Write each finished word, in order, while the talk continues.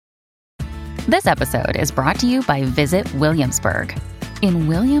This episode is brought to you by Visit Williamsburg. In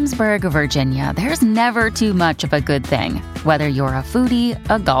Williamsburg, Virginia, there's never too much of a good thing. Whether you're a foodie,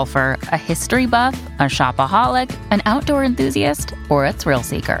 a golfer, a history buff, a shopaholic, an outdoor enthusiast, or a thrill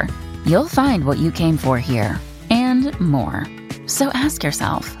seeker, you'll find what you came for here and more. So ask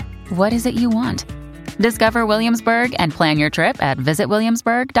yourself, what is it you want? Discover Williamsburg and plan your trip at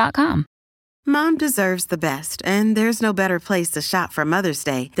visitwilliamsburg.com. Mom deserves the best, and there's no better place to shop for Mother's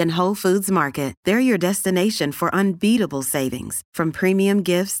Day than Whole Foods Market. They're your destination for unbeatable savings, from premium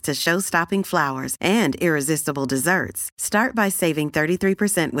gifts to show-stopping flowers and irresistible desserts. Start by saving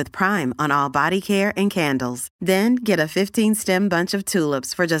 33% with Prime on all body care and candles. Then get a 15-stem bunch of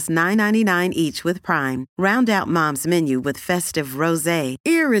tulips for just $9.99 each with Prime. Round out Mom's menu with festive rosé,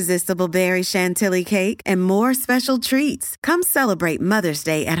 irresistible berry chantilly cake, and more special treats. Come celebrate Mother's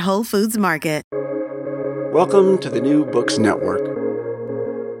Day at Whole Foods Market. Welcome to the New Books Network.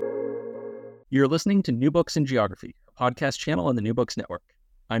 You're listening to New Books in Geography, a podcast channel on the New Books Network.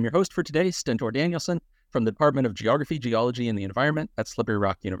 I'm your host for today, Stentor Danielson, from the Department of Geography, Geology, and the Environment at Slippery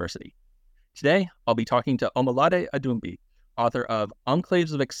Rock University. Today, I'll be talking to Omolade Adunbi, author of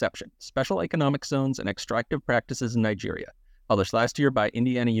Enclaves of Exception, Special Economic Zones and Extractive Practices in Nigeria, published last year by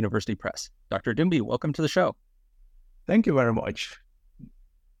Indiana University Press. Dr. Adunbi, welcome to the show. Thank you very much.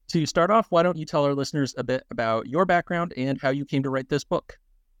 To start off, why don't you tell our listeners a bit about your background and how you came to write this book?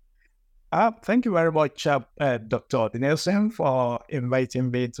 Thank you very much, Dr. Danielson, for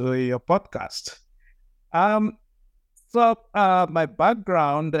inviting me to your podcast. My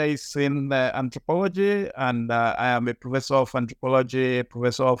background is in anthropology, and I am a professor of anthropology,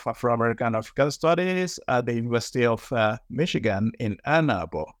 professor of Afro-American African Studies at the University of Michigan in Ann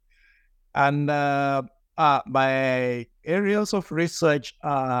Arbor. And my areas of research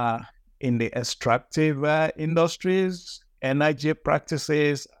are in the extractive industries, energy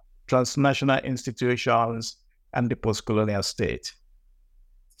practices, transnational institutions, and the post-colonial state.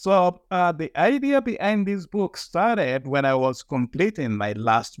 So the idea behind this book started when I was completing my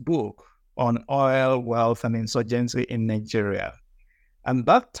last book on oil, wealth, and insurgency in Nigeria. And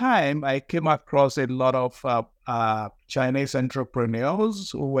that time, I came across a lot of Chinese entrepreneurs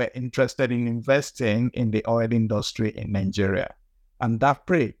who were interested in investing in the oil industry in Nigeria. And that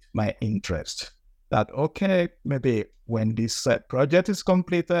piqued my interest. That, okay, maybe when this project is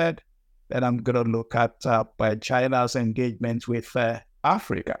completed, then I'm going to look at China's engagement with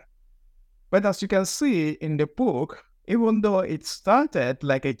Africa. But as you can see in the book, even though it started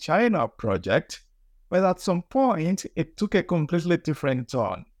like a China project, but at some point, it took a completely different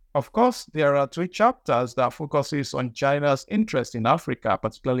turn. Of course, there are 3 chapters that focuses on China's interest in Africa,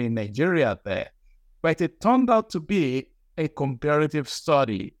 particularly in Nigeria there. But it turned out to be a comparative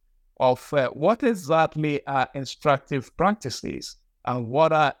study of what exactly are extractive practices and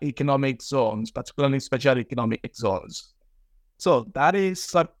what are economic zones, particularly special economic zones. So that is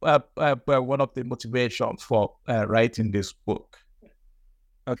one of the motivations for writing this book.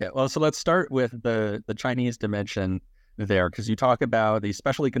 Okay, well, so let's start with the Chinese dimension there, because you talk about the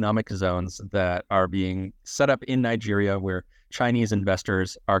special economic zones that are being set up in Nigeria where Chinese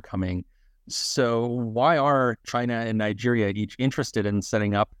investors are coming. So why are China and Nigeria each interested in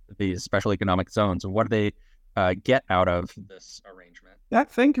setting up these special economic zones? What do they get out of this arrangement? Yeah,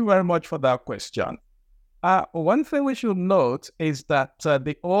 thank you very much for that question. One thing we should note is that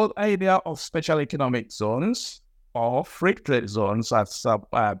the whole idea of special economic zones or free trade zones, as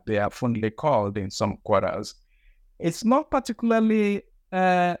they are fondly called in some quarters, it's not particularly,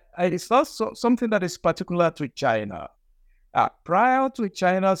 it's not something that is particular to China. Prior to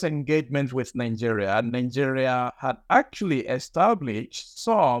China's engagement with Nigeria, Nigeria had actually established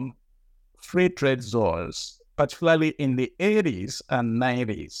some free trade zones, particularly in the 80s and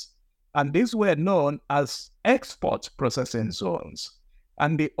 90s. And these were known as export processing zones.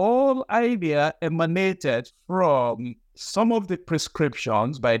 And the whole idea emanated from some of the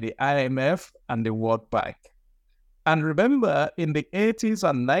prescriptions by the IMF and the World Bank. And remember, in the 80s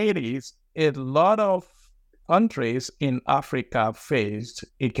and 90s, a lot of countries in Africa faced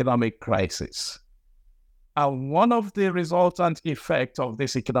economic crisis. And one of the resultant effects of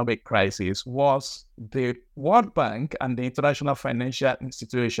this economic crisis was the World Bank and the international financial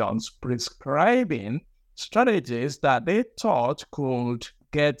institutions prescribing strategies that they thought could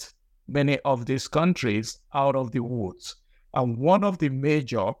get many of these countries out of the woods. And one of the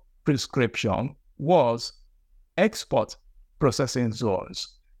major prescriptions was export processing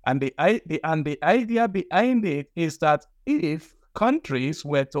zones. And the idea behind it is that if countries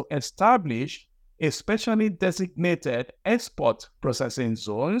were to establish a specially designated export processing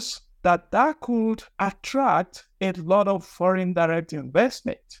zones, that could attract a lot of foreign direct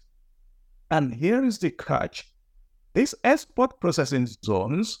investment. And here is the catch. These export processing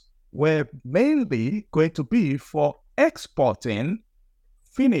zones were mainly going to be for exporting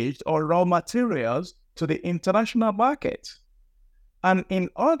finished or raw materials to the international market. And in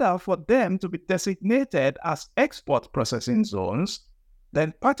order for them to be designated as export processing zones,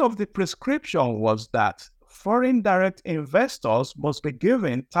 then part of the prescription was that foreign direct investors must be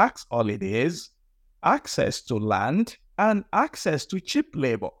given tax holidays, access to land, and access to cheap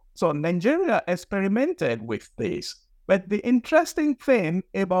labor. So Nigeria experimented with this. But the interesting thing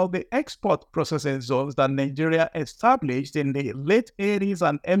about the export processing zones that Nigeria established in the late 80s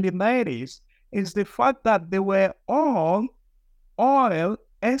and early 90s is the fact that they were all oil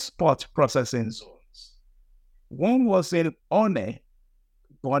export processing zones. One was in Bonny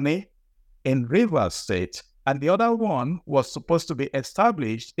in Rivers State, and the other one was supposed to be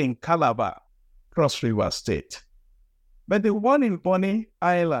established in Calabar, Cross River State. But the one in Bonny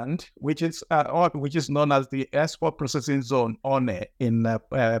Island, which is known as the Export Processing Zone in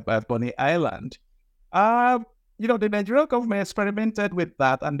Bonny Island, the Nigerian government experimented with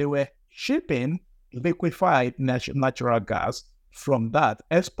that, and they were shipping liquefied natural gas from that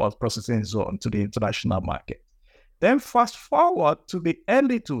export processing zone to the international market. Then fast forward to the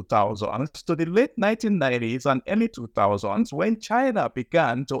early 2000s, to the late 1990s and early 2000s, when China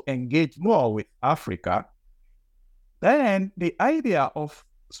began to engage more with Africa. Then the idea of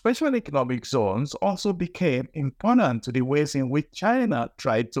special economic zones also became important to the ways in which China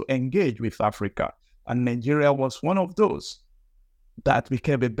tried to engage with Africa. And Nigeria was one of those that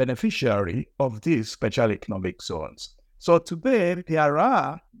became a beneficiary of these special economic zones. So today, there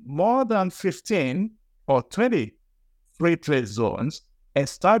are more than 15 or 20 free trade zones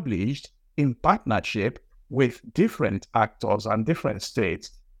established in partnership with different actors and different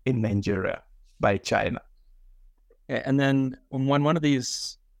states in Nigeria by China. And then when one of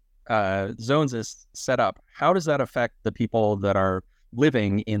these zones is set up, how does that affect the people that are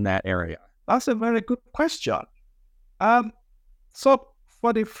living in that area? That's a very good question. So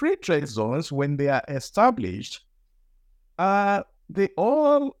for the free trade zones, when they are established, the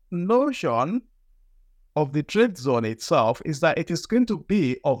whole notion of the trade zone itself is that it is going to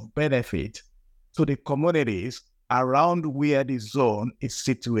be of benefit to the communities around where the zone is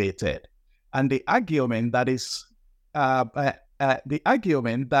situated. And the argument that is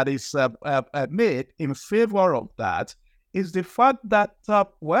made in favor of that is the fact that,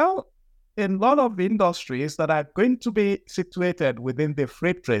 a lot of industries that are going to be situated within the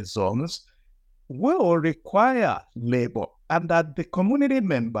free trade zones will require labor, and that the community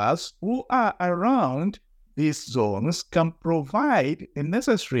members who are around these zones can provide the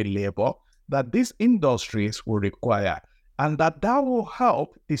necessary labor that these industries will require, and that will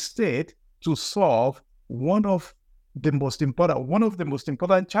help the state to solve one of the most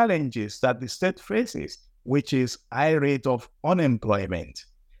important challenges that the state faces, which is high rate of unemployment.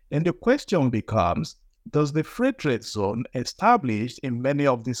 And the question becomes, does the free trade zone established in many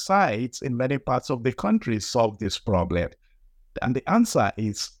of the sites in many parts of the country solve this problem? And the answer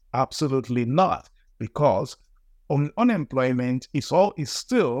is absolutely not, because unemployment is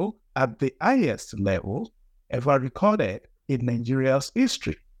still at the highest level ever recorded in Nigeria's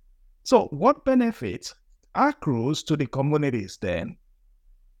history. So what benefits accrues to the communities then?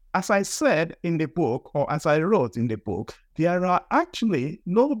 As I said in the book, or as I wrote in the book, there are actually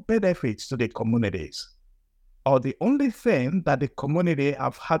no benefits to the communities. Or the only thing that the community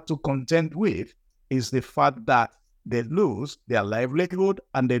have had to contend with is the fact that they lose their livelihood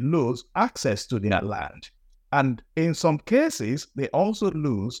and they lose access to their land. And in some cases, they also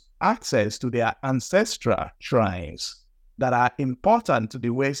lose access to their ancestral shrines that are important to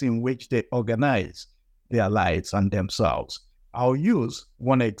the ways in which they organize their lives and themselves. I'll use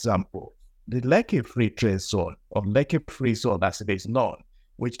one example, the Lekki Free Trade Zone, or Lekki Free Zone as it is known,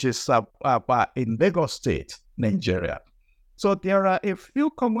 which is in Lagos State, Nigeria. So there are a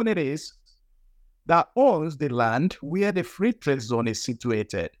few communities that owns the land where the free trade zone is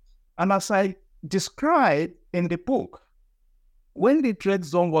situated. And as I described in the book, when the trade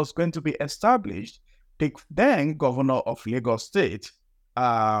zone was going to be established, the then governor of Lagos State,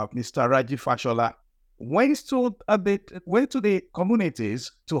 Mr. Raji Fashola, went to the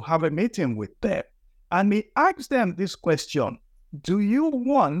communities to have a meeting with them. And he asked them this question: do you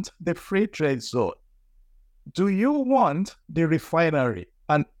want the free trade zone? Do you want the refinery?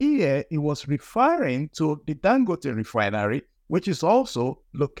 And here he was referring to the Dangote refinery, which is also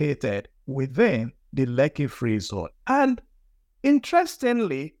located within the Lekki Free Zone. And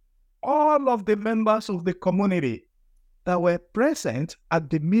interestingly, all of the members of the community that were present at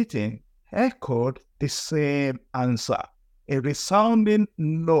the meeting echoed the same answer, a resounding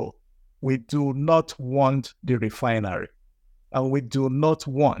no, we do not want the refinery, and we do not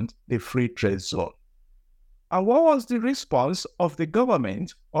want the free trade zone. And what was the response of the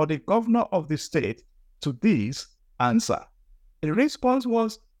government or the governor of the state to this answer? The response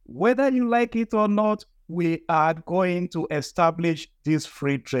was, whether you like it or not, we are going to establish this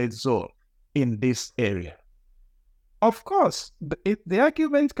free trade zone in this area. Of course, the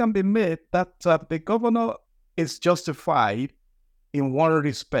argument can be made that the governor is justified in one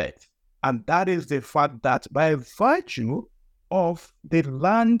respect, and that is the fact that by virtue of the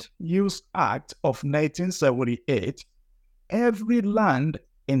Land Use Act of 1978, every land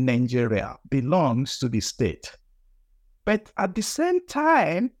in Nigeria belongs to the state. But at the same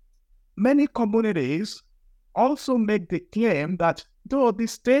time, many communities also make the claim that though the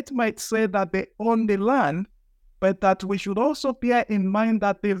state might say that they own the land, but that we should also bear in mind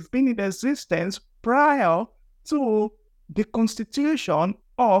that they've been in existence prior to the constitution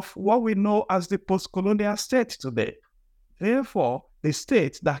of what we know as the post-colonial state today. Therefore, the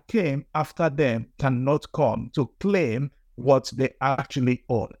state that came after them cannot come to claim what they actually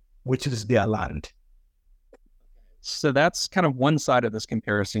own, which is their land. So that's kind of one side of this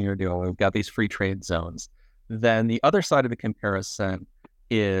comparison you're doing. We've got these free trade zones. Then the other side of the comparison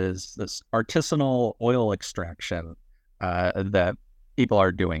is this artisanal oil extraction that people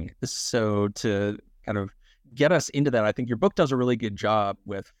are doing. So to kind of get us into that, I think your book does a really good job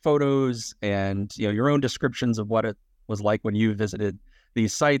with photos and your own descriptions of what it was like when you visited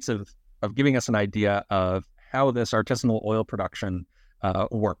these sites of giving us an idea of how this artisanal oil production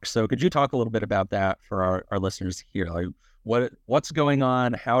works. So could you talk a little bit about that for our listeners here? Like what's going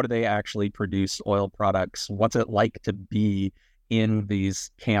on? How do they actually produce oil products? What's it like to be in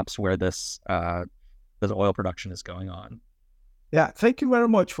these camps where this oil production is going on? Yeah, thank you very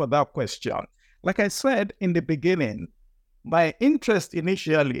much for that question. Like I said in the beginning, my interest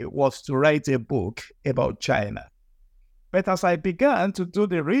initially was to write a book about China. But as I began to do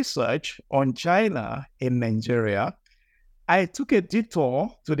the research on China in Nigeria, I took a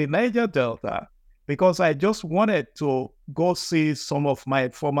detour to the Niger Delta because I just wanted to go see some of my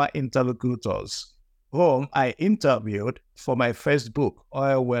former interlocutors whom I interviewed for my first book,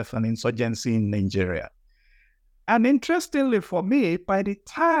 Oil Wealth and Insurgency in Nigeria. And interestingly for me, by the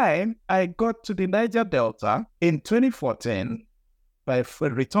time I got to the Niger Delta in 2014, by a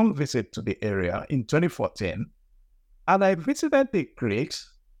return visit to the area in 2014, and I visited the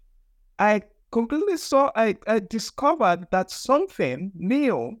Greeks, I discovered that something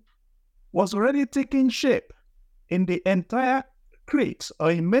new was already taking shape in the entire creeks,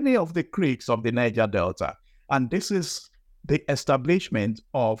 or in many of the creeks of the Niger Delta. And this is the establishment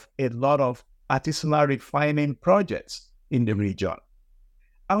of a lot of artisanal refining projects in the region.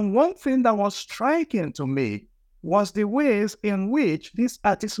 And one thing that was striking to me was the ways in which these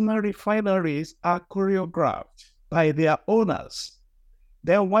artisanal refineries are choreographed by their owners.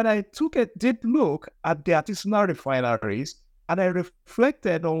 Then when I took a deep look at the artisanal refineries and I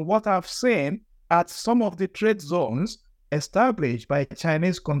reflected on what I've seen at some of the trade zones established by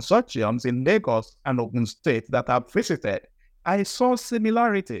Chinese consortiums in Lagos and Ogun State that I've visited, I saw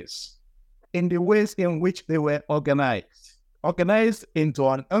similarities in the ways in which they were organized into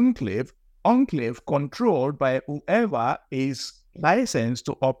an enclave controlled by whoever is licensed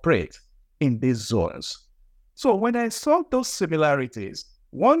to operate in these zones. So when I saw those similarities,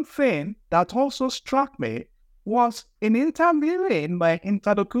 one thing that also struck me was in interviewing my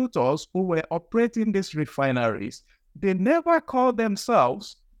interlocutors who were operating these refineries, they never called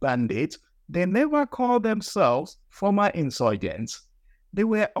themselves bandits, they never called themselves former insurgents. They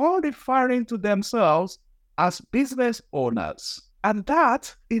were all referring to themselves as business owners. And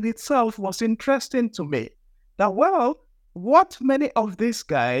that in itself was interesting to me. That, well, what many of these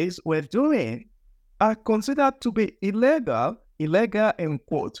guys were doing are considered to be illegal in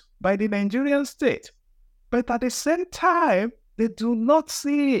quote, by the Nigerian state. But at the same time, they do not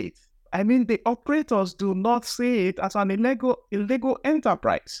see it. I mean, the operators do not see it as an illegal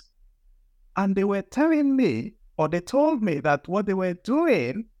enterprise. And they were telling me, or they told me that what they were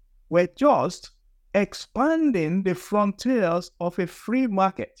doing were just expanding the frontiers of a free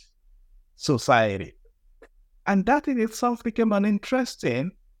market society. And that in itself became an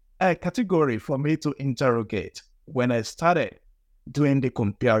interesting category for me to interrogate when I started doing the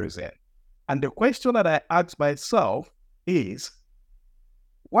comparison. And the question that I asked myself is,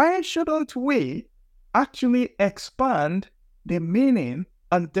 why shouldn't we actually expand the meaning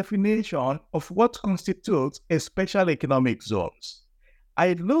and definition of what constitutes a special economic zones?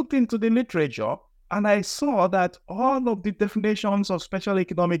 I looked into the literature and I saw that all of the definitions of special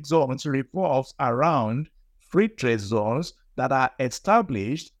economic zones revolves around free trade zones that are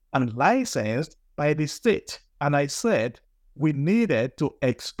established and licensed by the state. And I said we needed to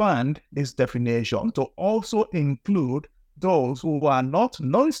expand this definition to also include those who are not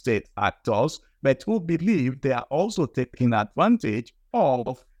non-state actors, but who believe they are also taking advantage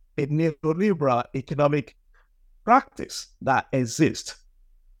of a neoliberal economic practice that exists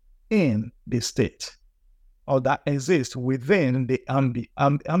in the state, or that exists within the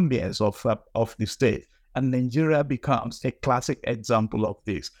ambience of the state. And Nigeria becomes a classic example of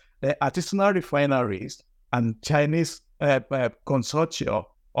this. The artisanal refineries and Chinese consortia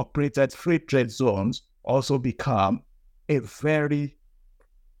operated free trade zones also become a very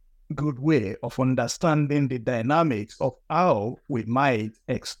good way of understanding the dynamics of how we might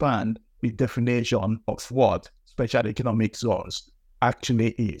expand the definition of what special economic zones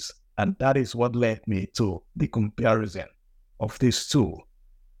actually is. And that is what led me to the comparison of these two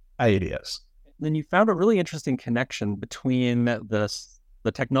ideas. Then you found a really interesting connection between the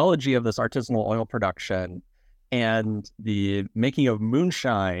technology of this artisanal oil production and the making of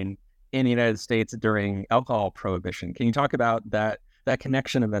moonshine in the United States during alcohol prohibition. Can you talk about that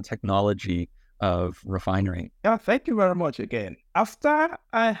connection and that technology of refinery? Yeah, thank you very much again. After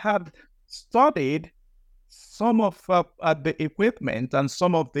I had studied some of the equipment and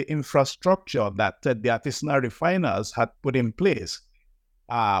some of the infrastructure that the artisanal refiners had put in place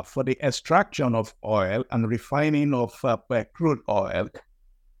for the extraction of oil and refining of crude oil,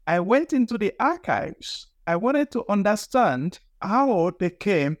 I went into the archives. I wanted to understand how they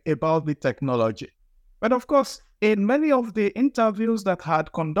came about the technology. But of course, in many of the interviews that I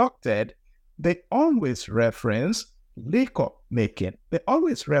had conducted, they always reference liquor making.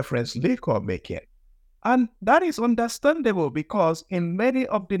 And that is understandable because in many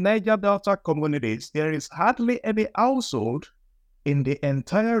of the Niger Delta communities, there is hardly any household in the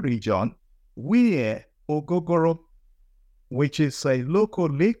entire region where ogogoro, which is a local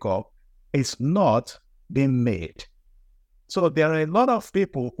liquor, is not being made. So there are a lot of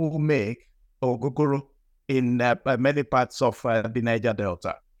people who make ogogoro in many parts of the Niger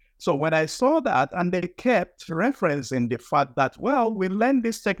Delta. So when I saw that, and they kept referencing the fact that, well, we learned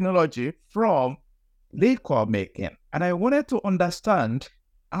this technology from liquor making. And I wanted to understand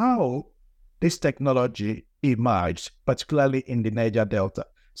how this technology emerged, particularly in the Niger Delta.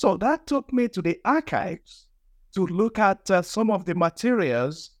 So that took me to the archives to look at some of the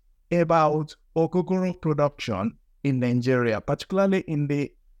materials about ogogoro production in Nigeria, particularly in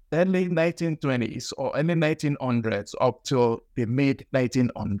the early 1920s or early 1900s up till the mid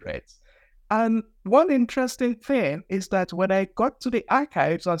 1900s. And one interesting thing is that when I got to the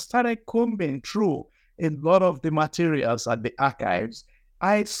archives and started combing through a lot of the materials at the archives,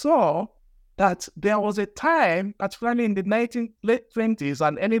 I saw that there was a time, particularly in the late 20s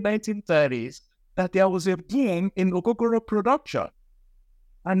and early 1930s, that there was a boom in ogogoro production.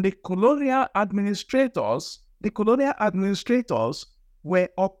 And the colonial administrators were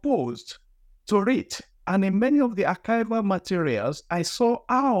opposed to it. And in many of the archival materials, I saw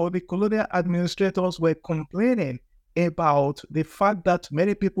how the colonial administrators were complaining about the fact that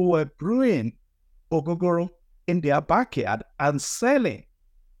many people were brewing ogogoro in their backyard and selling,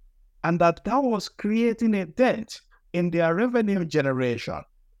 and that was creating a dent in their revenue generation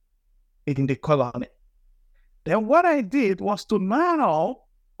in the colony. Then what I did was to now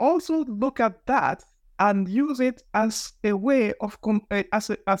also look at that and use it as a way of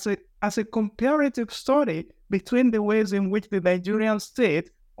as a comparative study between the ways in which the Nigerian state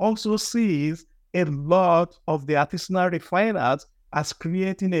also sees a lot of the artisanal refiners as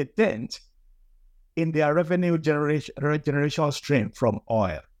creating a dent in their revenue generation stream from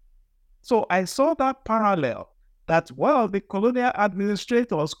oil. So I saw that parallel that, well, the colonial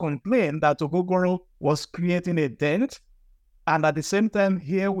administrators complained that ogogoro was creating a dent, and at the same time,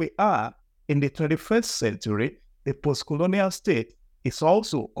 here we are in the 21st century, the post-colonial state is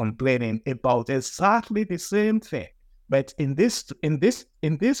also complaining about exactly the same thing, but in this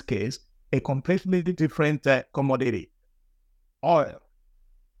case, a completely different commodity, oil.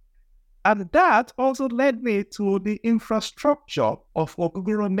 And that also led me to the infrastructure of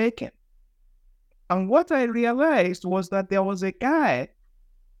ogogoro making. And what I realized was that there was a guy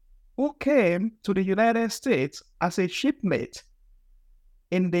who came to the United States as a shipmate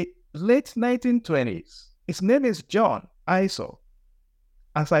in the late 1920s. His name is John Iso.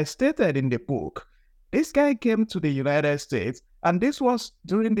 As I stated in the book, this guy came to the United States, and this was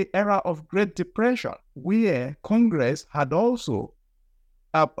during the era of Great Depression, where Congress had also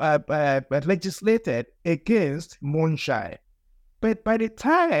legislated against moonshine. But by the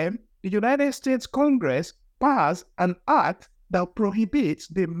time the United States Congress passed an act that prohibits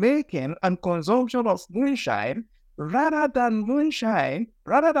the making and consumption of moonshine, rather than moonshine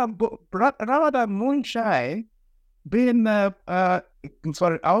being,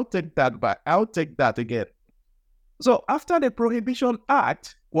 sorry, I'll take that back. I'll take that again. So after the Prohibition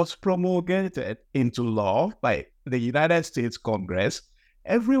Act was promulgated into law by the United States Congress,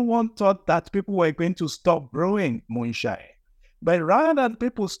 everyone thought that people were going to stop brewing moonshine. But rather than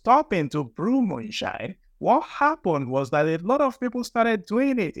people stopping to brew moonshine, what happened was that a lot of people started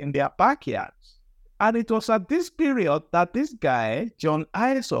doing it in their backyards. And it was at this period that this guy, John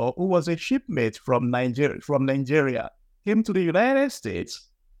Iso, who was a shipmate from Nigeria, came to the United States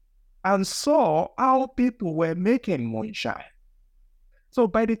and saw how people were making moonshine. So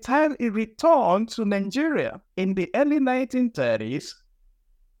by the time he returned to Nigeria in the early 1930s,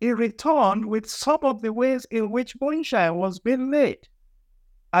 he returned with some of the ways in which moonshine was being made.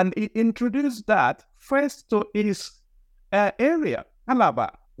 And he introduced that first to his area,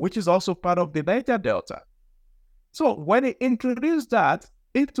 Calabar, which is also part of the Niger Delta. So when he introduced that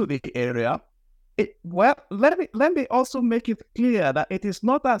into the area, let me also make it clear that it is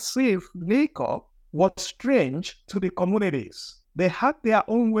not as if liquor was strange to the communities. They had their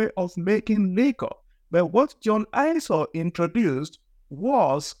own way of making liquor. But what John Iso introduced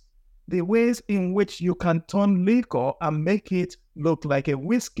was the ways in which you can turn liquor and make it look like a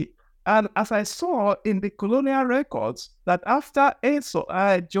whiskey. And as I saw in the colonial records, that after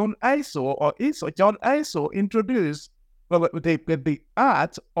John Iso introduced the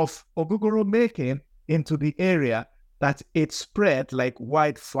art of ogogoro making into the area, that it spread like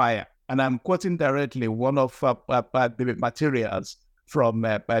wildfire. And I'm quoting directly one of the materials from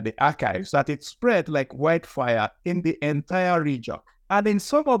the archives, that it spread like wildfire in the entire region. And in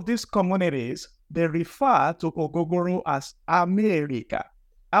some of these communities, they refer to ogogoro as America.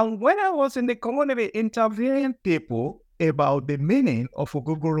 And when I was in the community interviewing people about the meaning of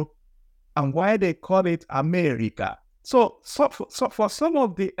ogogoro and why they call it America, so for some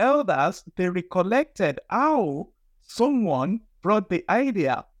of the elders, they recollected how someone brought the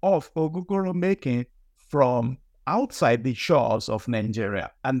idea of ogogoro making from outside the shores of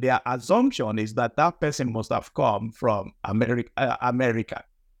Nigeria. And their assumption is that that person must have come from America.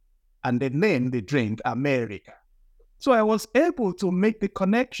 And they named the drink America. So I was able to make the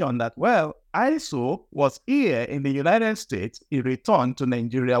connection that, well, Iso was here in the United States. He returned to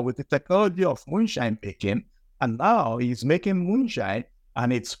Nigeria with the technology of moonshine making, and now he's making moonshine,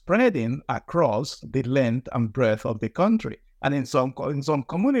 and it's spreading across the length and breadth of the country. And in some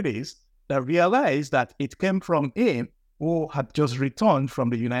communities, they realized that it came from him who had just returned from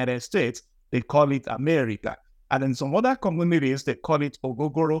the United States. They call it America. And in some other communities, they call it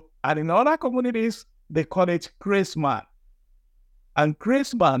ogogoro. And in other communities, they call it Christmas. And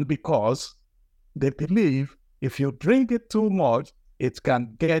Christmas because they believe if you drink it too much, it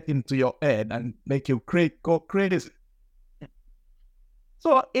can get into your head and make you go crazy.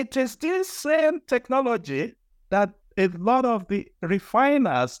 So it is this same technology that a lot of the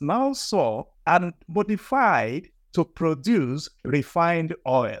refiners now saw and modified to produce refined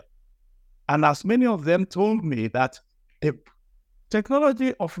oil. And as many of them told me that the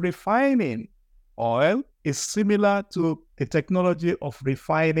technology of refining oil is similar to the technology of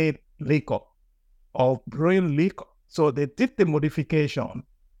refining liquor or brewing liquor. So they did the modification,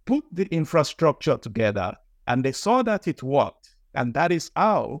 put the infrastructure together, and they saw that it worked. And that is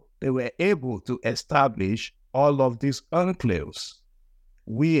how they were able to establish all of these enclaves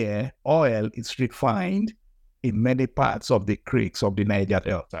where oil is refined in many parts of the creeks of the Niger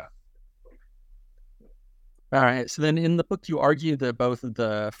Delta. All right. So then in the book, you argue that both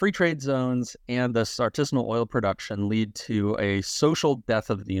the free trade zones and this artisanal oil production lead to a social death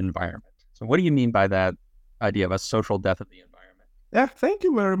of the environment. So what do you mean by that idea of a social death of the environment? Yeah, thank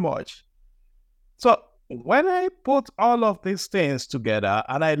you very much. So when I put all of these things together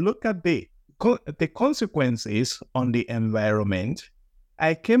and I look at the consequences on the environment,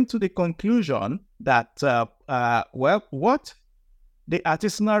 I came to the conclusion that, what the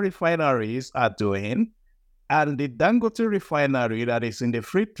artisanal refineries are doing and the Dangote refinery that is in the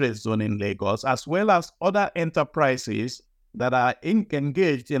free trade zone in Lagos, as well as other enterprises that are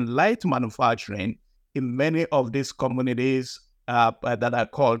engaged in light manufacturing in many of these communities that are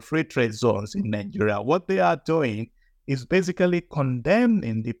called free trade zones in Nigeria, what they are doing is basically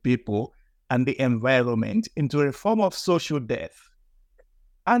condemning the people and the environment into a form of social death.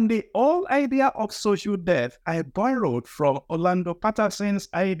 And the whole idea of social death I borrowed from Orlando Patterson's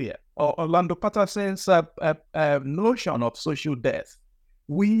idea, or Orlando Patterson's notion of social death,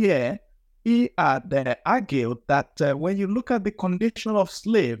 where he had argued that when you look at the condition of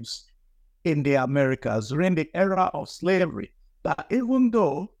slaves in the Americas during the era of slavery, that even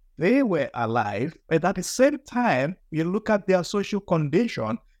though they were alive, but at the same time, you look at their social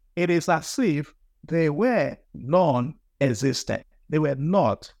condition, it is as if they were non-existent. They were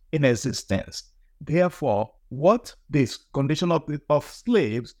not in existence. Therefore, what this condition of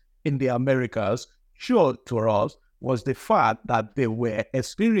slaves in the Americas showed to us was the fact that they were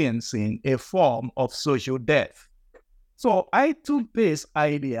experiencing a form of social death. So I took this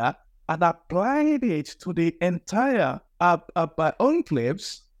idea and applied it to the entire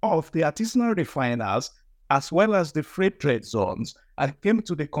enclaves of the artisanal refiners as well as the free trade zones, and came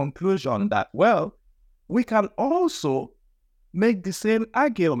to the conclusion that, well, we can also make the same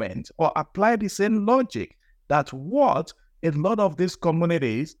argument or apply the same logic that what a lot of these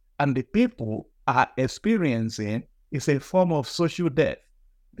communities and the people are experiencing is a form of social death.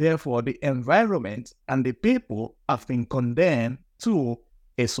 Therefore, the environment and the people have been condemned to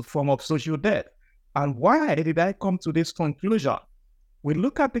a form of social death. And why did I come to this conclusion? We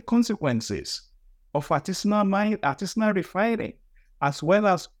look at the consequences of artisanal refining, as well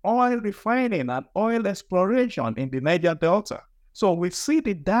as oil refining and oil exploration in the Niger Delta. So we see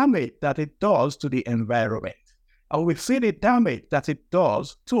the damage that it does to the environment, and we see the damage that it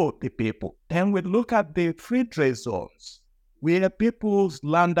does to the people. Then we look at the free trade zones, where people's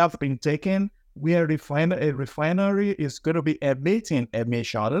land have been taken, where a refinery is going to be emitting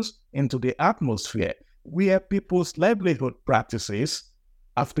emissions into the atmosphere, where people's livelihood practices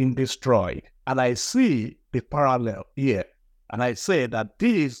have been destroyed. And I see the parallel here. And I say that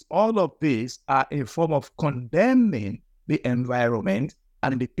all of these are a form of condemning the environment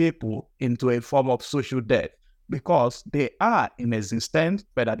and the people into a form of social death, because they are in existence,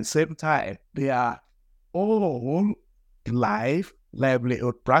 but at the same time, they are all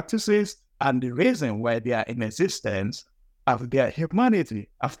livelihood practices, and the reason why they are in existence of their humanity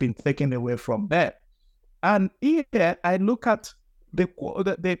have been taken away from them. And here I look at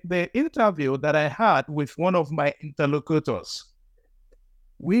the interview that I had with one of my interlocutors,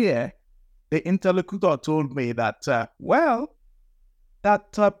 where the interlocutor told me that,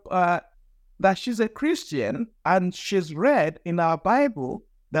 that she's a Christian and she's read in our Bible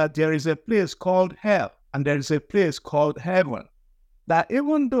that there is a place called hell and there is a place called heaven. That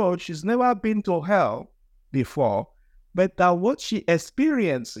even though she's never been to hell before, but that what she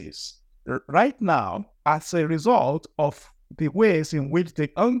experiences right now as a result of the ways in which the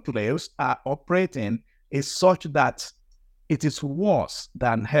enclaves are operating is such that it is worse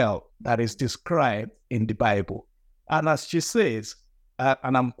than hell that is described in the Bible. And as she says,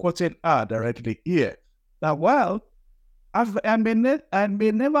 and I'm quoting her directly here, that, I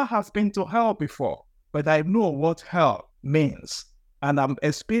may never have been to hell before, but I know what hell means. And I'm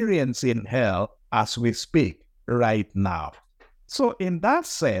experiencing hell as we speak right now. So in that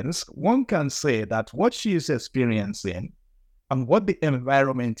sense, one can say that what she is experiencing and what the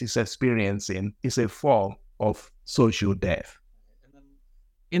environment is experiencing is a form of social death.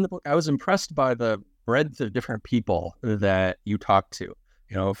 In the book, I was impressed by the breadth of different people that you talked to,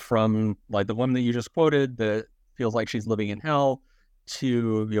 from like the woman that you just quoted that feels like she's living in hell,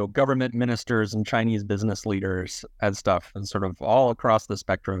 to government ministers and Chinese business leaders and stuff, and sort of all across the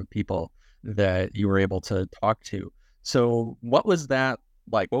spectrum of people that you were able to talk to. So what was that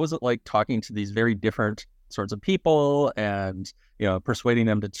like? What was it like talking to these very different sorts of people and persuading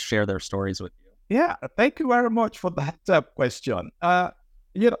them to share their stories with you? Yeah, thank you very much for that question.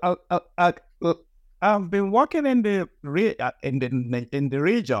 I've been working in the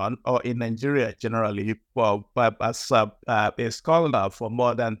region, or in Nigeria generally, as a scholar for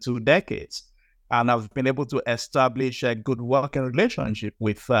more than 2 decades, and I've been able to establish a good working relationship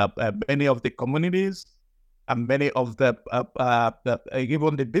with many of the communities and many of the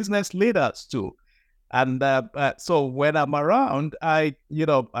even the business leaders too. And so when I'm around, I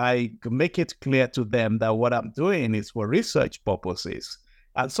make it clear to them that what I'm doing is for research purposes.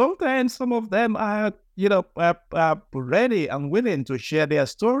 And sometimes some of them are, ready and willing to share their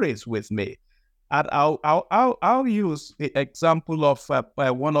stories with me. And I'll use the example of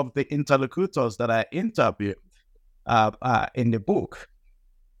one of the interlocutors that I interviewed in the book.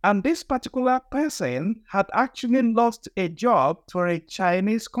 And this particular person had actually lost a job to a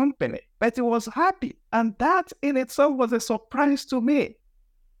Chinese company, but he was happy. And that in itself was a surprise to me.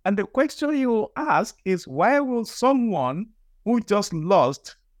 And the question you ask is, why will someone who just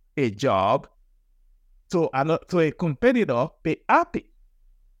lost a job to a competitor be happy?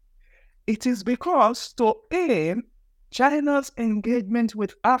 It is because to him, China's engagement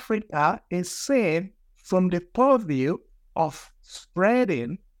with Africa is seen from the purview of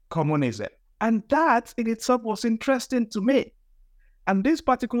spreading communism. And that in itself was interesting to me. And this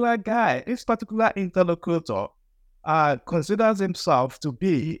particular guy, this particular interlocutor, considers himself to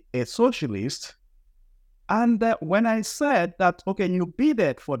be a socialist. And when I said that, okay, you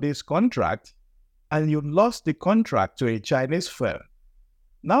bidded for this contract and you lost the contract to a Chinese firm,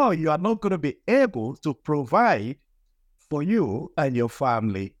 now you are not going to be able to provide for you and your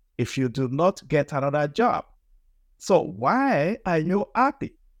family if you do not get another job. So why are you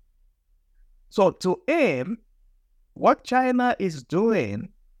happy? So to him, what China is doing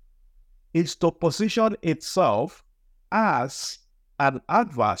is to position itself as an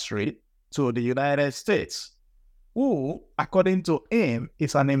adversary to the United States, who, according to him,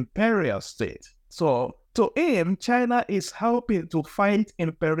 is an imperial state. So to him, China is helping to fight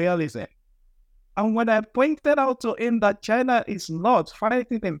imperialism. And when I pointed out to him that China is not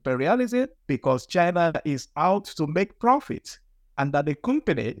fighting imperialism because China is out to make profit, and that the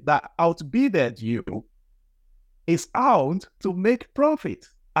company that outbidded you is out to make profit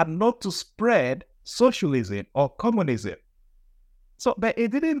and not to spread socialism or communism. So, but he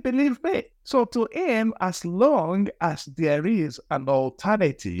didn't believe me. So to him, as long as there is an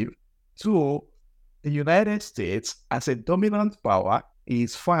alternative to the United States as a dominant power, he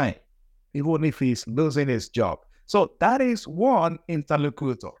is fine, even if he's losing his job. So that is one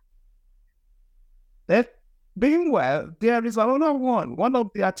interlocutor. That being well, there is another one of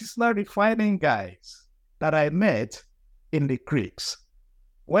the artisanal refining guys that I met in the creeks.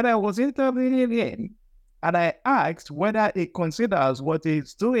 When I was interviewing him, and I asked whether he considers what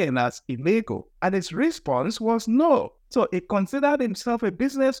he's doing as illegal, and his response was no. So he considered himself a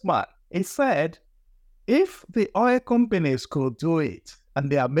businessman. He said, if the oil companies could do it,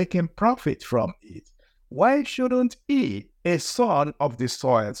 and they are making profit from it, why shouldn't he, a son of the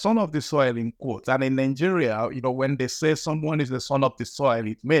soil in quotes? And in Nigeria, when they say someone is the son of the soil,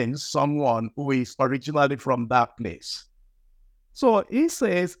 it means someone who is originally from that place. So he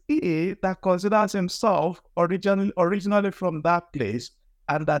says he that considers himself originally from that place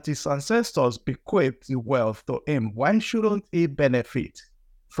and that his ancestors bequeathed the wealth to him, why shouldn't he benefit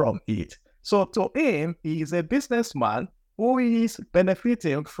from it? So to him, he is a businessman who is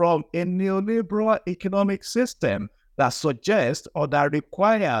benefiting from a neoliberal economic system that suggests or that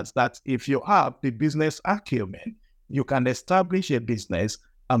requires that if you have the business acumen, you can establish a business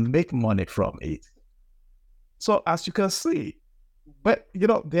and make money from it. So as you can see, but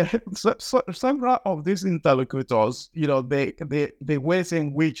there are several of these interlocutors, the ways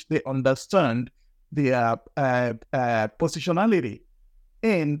in which they understand the positionality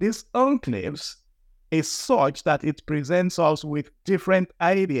in these enclaves is such that it presents us with different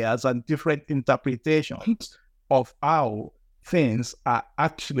ideas and different interpretations of how things are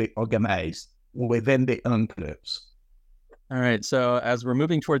actually organized within the enclaves. All right. So as we're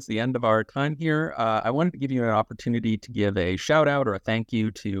moving towards the end of our time here, I wanted to give you an opportunity to give a shout out or a thank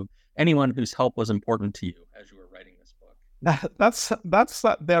you to anyone whose help was important to you as you were writing this book.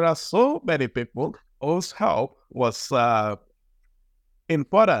 There are so many people whose help was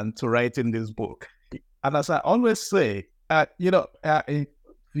important to writing this book. And as I always say, if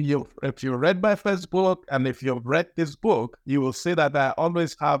you read my first book and if you've read this book, you will see that I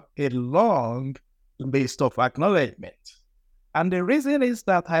always have a long list of acknowledgement. And the reason is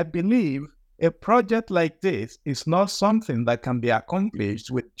that I believe a project like this is not something that can be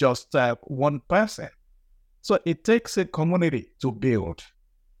accomplished with just one person. So it takes a community to build.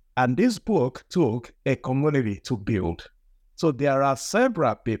 And this book took a community to build. So there are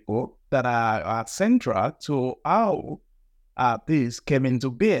several people that are central to how this came into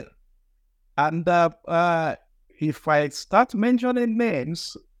being. And if I start mentioning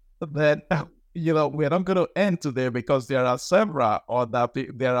names, then we're not going to end today because there are several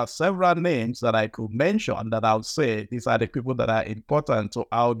names that I could mention that I'll say these are the people that are important to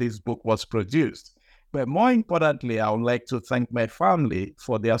how this book was produced. But more importantly, I would like to thank my family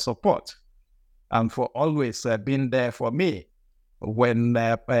for their support and for always being there for me when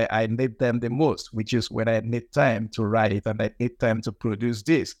I need them the most, which is when I need time to write and I need time to produce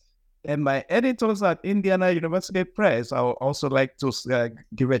this. And my editors at Indiana University Press, I would also like to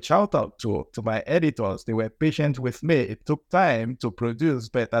give a shout out to my editors. They were patient with me. It took time to produce,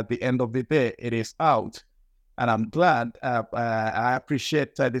 but at the end of the day, it is out. And I'm glad. I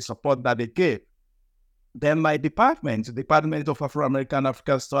appreciate the support that they gave. Then my department of Afro-American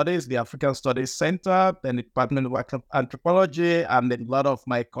African Studies, the African Studies Center, then the Department of Anthropology, and a lot of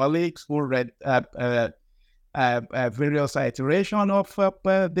my colleagues who read various iterations of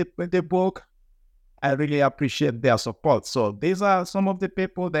the book. I really appreciate their support. So these are some of the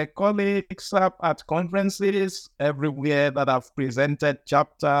people, their colleagues at conferences everywhere that have presented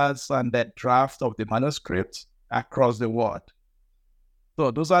chapters and the draft of the manuscript across the world.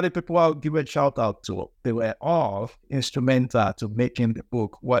 So those are the people I'll give a shout out to. They were all instrumental to making the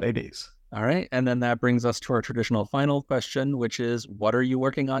book what it is. All right. And then that brings us to our traditional final question, which is, what are you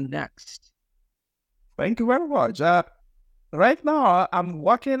working on next? Thank you very much. Right now, I'm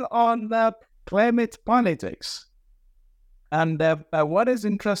working on climate politics. And what is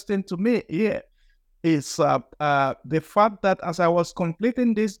interesting to me here is the fact that as I was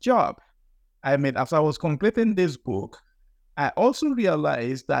completing this job, as I was completing this book, I also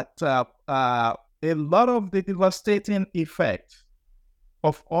realized that a lot of the devastating effect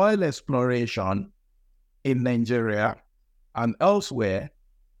of oil exploration in Nigeria and elsewhere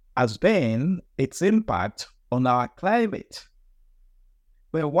has been its impact on our climate.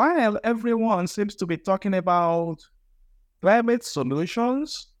 But while everyone seems to be talking about climate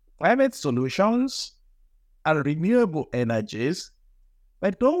solutions and renewable energies,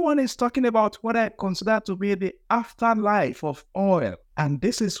 but no one is talking about what I consider to be the afterlife of oil. And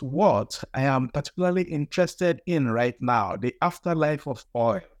this is what I am particularly interested in right now, the afterlife of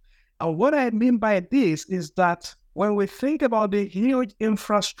oil. And what I mean by this is that when we think about the huge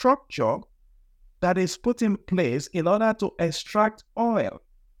infrastructure that is put in place in order to extract oil,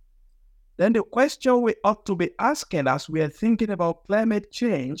 then the question we ought to be asking as we are thinking about climate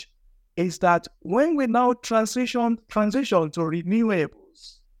change is that when we now transition to renewables,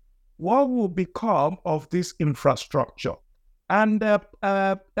 what will become of this infrastructure? And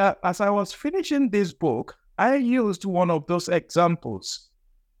as I was finishing this book, I used one of those examples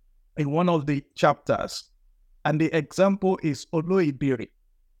in one of the chapters. And the example is Oloibiri.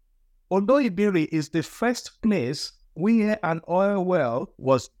 Oloibiri is the first place where an oil well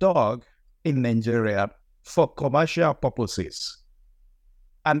was dug in Nigeria for commercial purposes.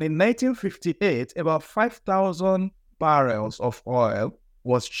 And in 1958, about 5,000 barrels of oil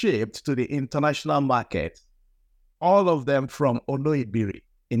was shipped to the international market, all of them from Oloibiri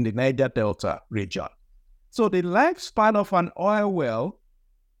in the Niger Delta region. So the lifespan of an oil well,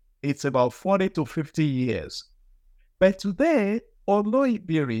 it's about 40 to 50 years. But today,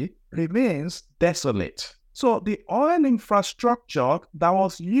 Oloibiri remains desolate. So the oil infrastructure that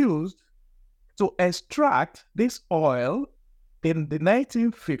was used to extract this oil in the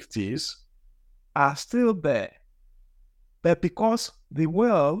 1950s are still there. But because the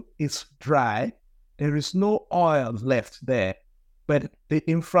well is dry, there is no oil left there. But the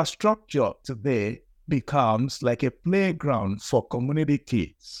infrastructure today becomes like a playground for community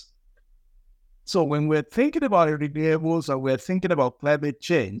kids. So when we're thinking about renewables and we're thinking about climate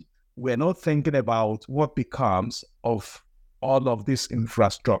change, we're not thinking about what becomes of all of these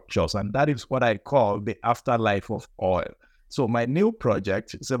infrastructures. And that is what I call the afterlife of oil. So my new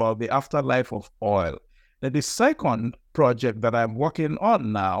project is about the afterlife of oil. Then the second project that I'm working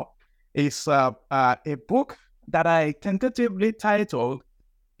on now is a book that I tentatively titled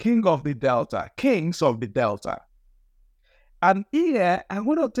Kings of the Delta. And here I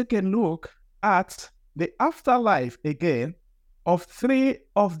want to take a look at the afterlife again of three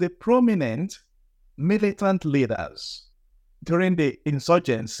of the prominent militant leaders during the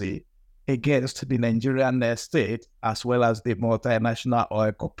insurgency against the Nigerian state as well as the multinational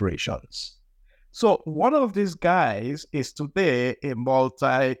oil corporations. So one of these guys is today a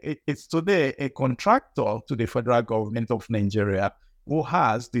contractor to the federal government of Nigeria who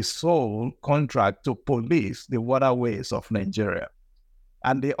has the sole contract to police the waterways of Nigeria.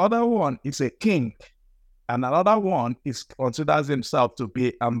 And the other one is a king. And another one considers himself to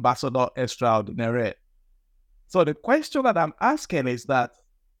be ambassador extraordinary. So the question that I'm asking is that,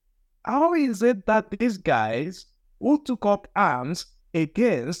 how is it that these guys who took up arms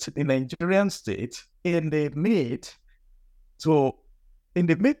against the Nigerian state in the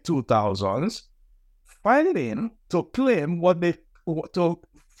mid-2000s, fighting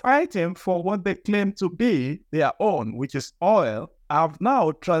for what they claim to be their own, which is oil, have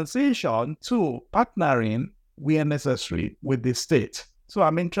now transitioned to partnering where necessary with the state. So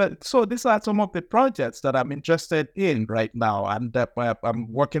So these are some of the projects that I'm interested in right now, and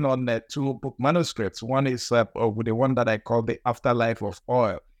I'm working on two book manuscripts. One is with the one that I call The Afterlife of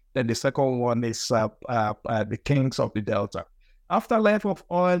Oil. Then the second one is The Kings of the Delta. Afterlife of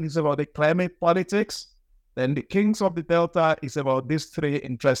Oil is about the climate politics. Then The Kings of the Delta is about these three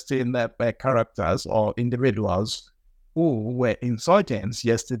interesting characters or individuals who were insurgents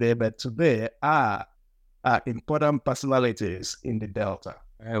yesterday, but today are important personalities in the Delta.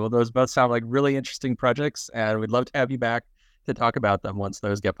 All right, well, those both sound like really interesting projects, and we'd love to have you back to talk about them once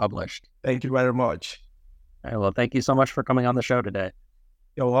those get published. Thank you very much. All right, well, thank you so much for coming on the show today.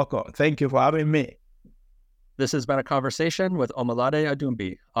 You're welcome. Thank you for having me. This has been a conversation with Omolade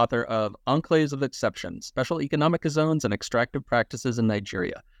Adunbi, author of Enclaves of Exception, Special Economic Zones and Extractive Practices in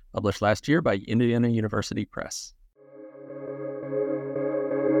Nigeria, published last year by Indiana University Press.